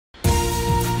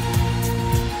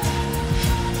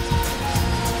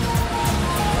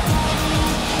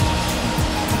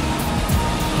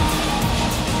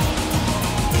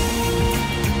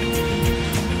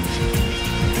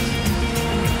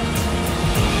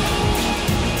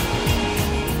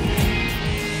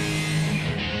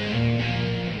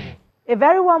A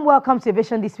very warm welcome to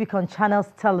Aviation this week on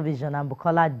Channels Television. I'm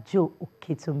Bukola Joe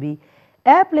Oketumbi.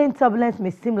 Airplane turbulence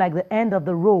may seem like the end of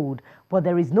the road, but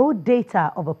there is no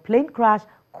data of a plane crash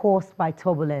caused by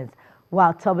turbulence.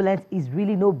 While turbulence is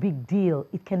really no big deal,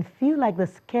 it can feel like the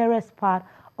scariest part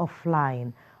of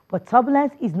flying. But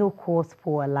turbulence is no cause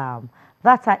for alarm.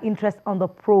 That's our interest on the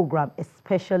program,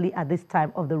 especially at this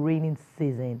time of the raining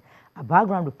season. A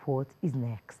background report is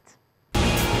next.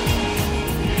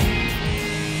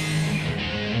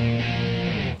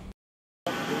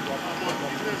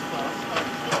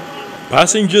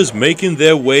 Passengers making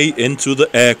their way into the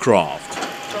aircraft.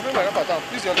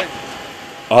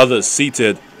 Others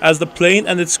seated as the plane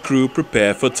and its crew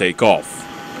prepare for takeoff.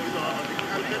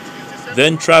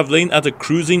 Then traveling at a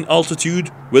cruising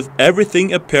altitude with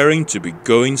everything appearing to be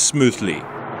going smoothly.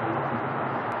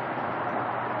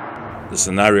 The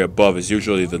scenario above is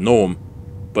usually the norm,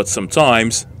 but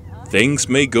sometimes things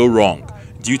may go wrong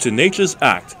due to nature's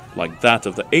act like that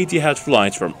of the Etihad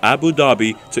flight from Abu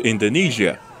Dhabi to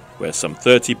Indonesia, where some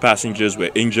 30 passengers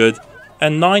were injured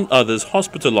and 9 others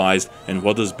hospitalized in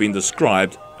what has been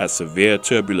described as severe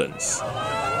turbulence.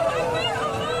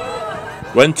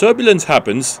 When turbulence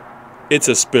happens, it's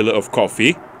a spiller of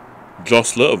coffee,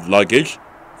 jostler of luggage,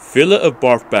 filler of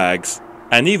barf bags,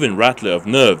 and even rattler of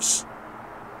nerves,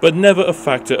 but never a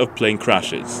factor of plane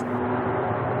crashes.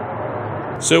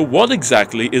 So what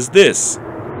exactly is this?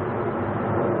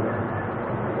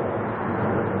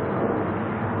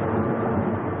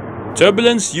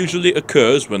 Turbulence usually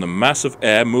occurs when a mass of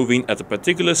air moving at a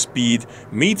particular speed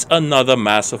meets another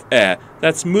mass of air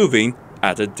that's moving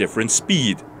at a different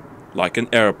speed, like an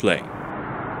airplane.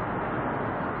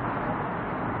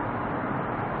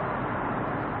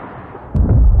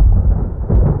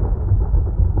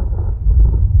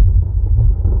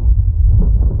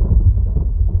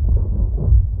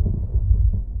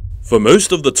 For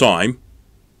most of the time,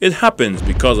 it happens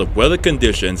because of weather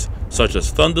conditions such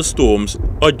as thunderstorms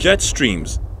or jet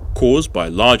streams caused by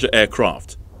larger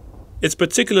aircraft. It's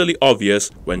particularly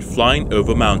obvious when flying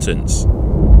over mountains.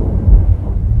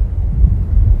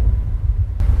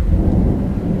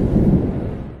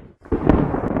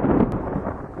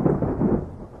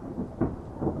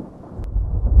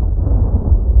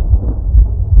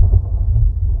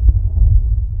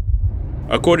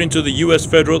 According to the US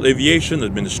Federal Aviation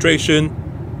Administration,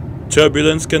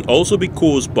 turbulence can also be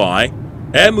caused by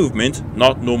air movement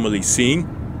not normally seen,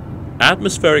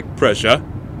 atmospheric pressure,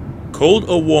 cold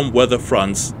or warm weather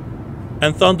fronts,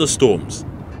 and thunderstorms.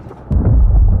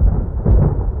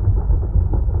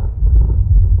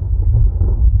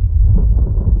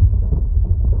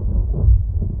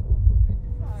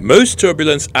 Most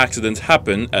turbulence accidents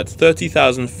happen at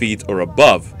 30,000 feet or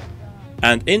above,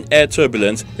 and in-air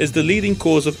turbulence is the leading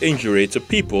cause of injury to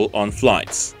people on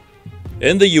flights.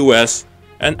 In the US,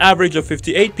 an average of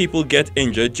 58 people get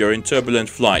injured during turbulent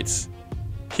flights.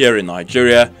 Here in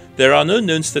Nigeria, there are no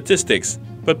known statistics,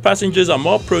 but passengers are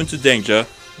more prone to danger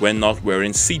when not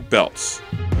wearing seat belts.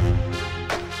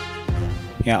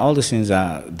 Yeah, all these things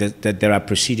are, there are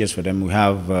procedures for them. We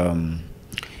have,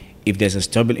 if there's a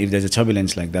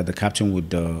turbulence like that, the captain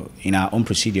would, in our own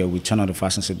procedure, we turn on the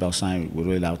fasten seatbelt sign, we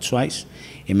roll it out twice.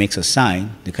 It makes a sign,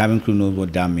 the cabin crew knows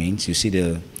what that means. You see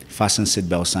the fasten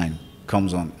seatbelt sign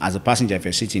comes on. As a passenger, if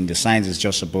you're sitting, the signs is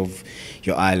just above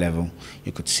your eye level.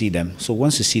 You could see them. So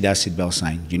once you see that seatbelt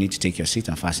sign, you need to take your seat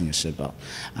and fasten your seatbelt.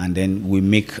 And then we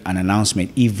make an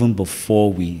announcement even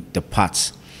before we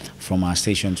depart from our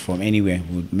stations, from anywhere.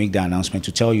 We make the announcement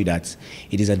to tell you that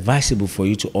it is advisable for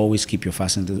you to always keep your your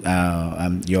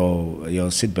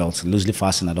seatbelt loosely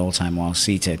fastened at all time while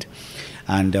seated.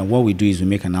 And what we do is we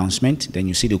make an announcement, then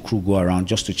you see the crew go around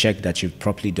just to check that you've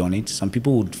properly done it. Some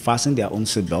people would fasten their own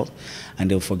seatbelt and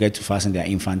they'll forget to fasten their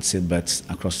infant seatbelts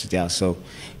across the tail. So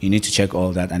you need to check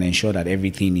all that and ensure that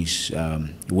everything is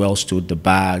well stored, the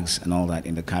bags and all that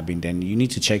in the cabin. Then you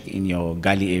need to check in your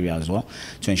galley area as well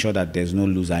to ensure that there's no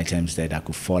loose items there that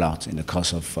could fall out in the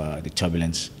course of the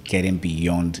turbulence getting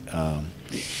beyond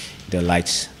the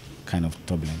lights kind of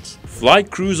turbulence.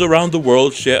 Flight crews around the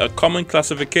world share a common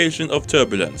classification of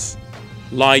turbulence: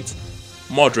 light,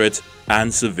 moderate,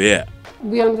 and severe.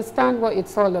 We understand what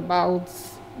it's all about.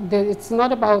 It's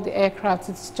not about the aircraft,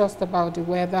 it's just about the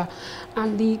weather.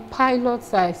 And the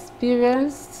pilots are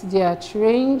experienced, they are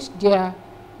trained, they are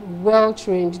well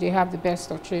trained, they have the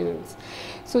best of trainings.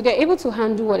 So they're able to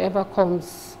handle whatever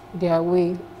comes their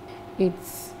way.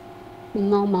 It's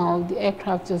normal, the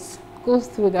aircraft just goes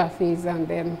through that phase and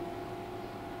then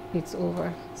it's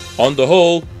over. On the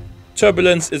whole,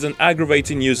 turbulence is an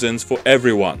aggravating nuisance for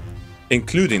everyone,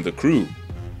 including the crew.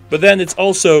 But then it's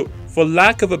also, for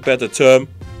lack of a better term,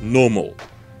 normal.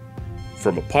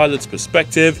 From a pilot's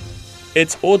perspective,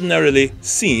 it's ordinarily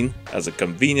seen as a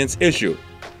convenience issue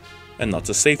and not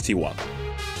a safety one.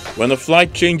 When a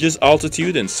flight changes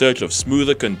altitude in search of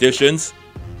smoother conditions,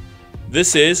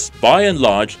 this is, by and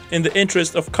large, in the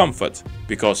interest of comfort,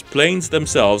 because planes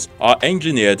themselves are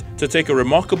engineered to take a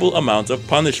remarkable amount of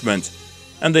punishment,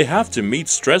 and they have to meet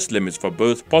stress limits for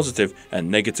both positive and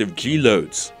negative G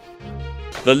loads.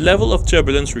 The level of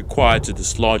turbulence required to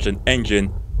dislodge an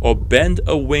engine or bend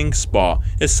a wing spar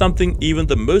is something even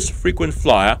the most frequent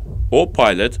flyer, or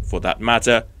pilot for that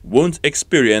matter, won't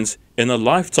experience in a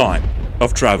lifetime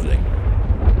of traveling.